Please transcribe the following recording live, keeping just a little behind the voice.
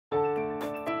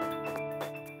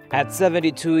At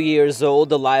 72 years old,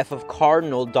 the life of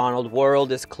Cardinal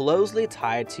Wuerl is closely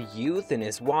tied to youth in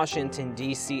his Washington,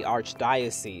 D.C.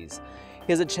 Archdiocese.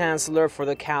 He is a chancellor for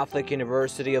the Catholic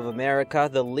University of America,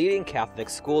 the leading Catholic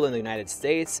school in the United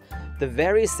States, the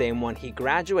very same one he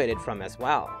graduated from as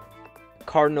well.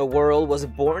 Cardinal Wuerl was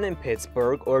born in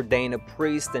Pittsburgh, ordained a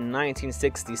priest in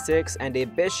 1966 and a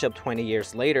bishop 20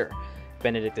 years later.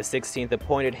 Benedict XVI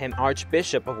appointed him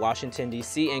Archbishop of Washington,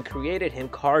 D.C. and created him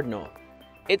Cardinal.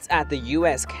 It's at the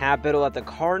U.S. Capitol that the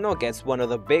Cardinal gets one of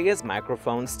the biggest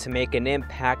microphones to make an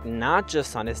impact not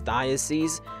just on his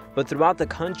diocese, but throughout the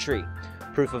country.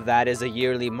 Proof of that is a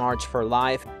yearly March for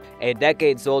Life, a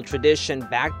decades-old tradition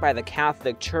backed by the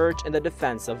Catholic Church in the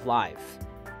defense of life.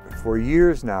 For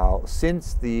years now,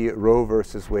 since the Roe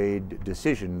versus Wade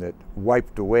decision that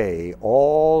wiped away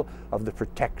all of the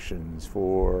protections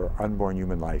for unborn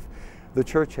human life, the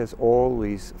Church has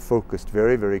always focused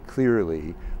very, very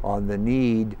clearly on the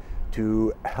need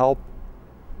to help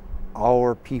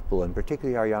our people, and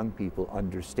particularly our young people,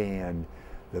 understand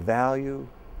the value,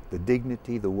 the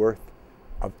dignity, the worth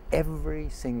of every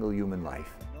single human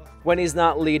life. When he's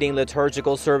not leading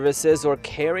liturgical services or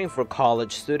caring for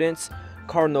college students,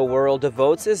 Cardinal Wuerl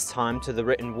devotes his time to the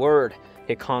written word.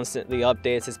 He constantly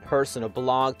updates his personal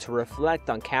blog to reflect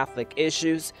on Catholic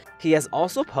issues. He has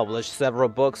also published several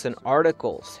books and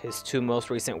articles. His two most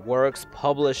recent works,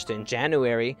 published in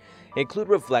January, include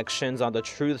reflections on the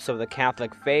truths of the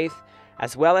Catholic faith,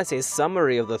 as well as a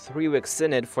summary of the 3-week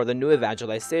synod for the new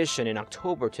evangelization in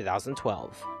October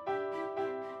 2012.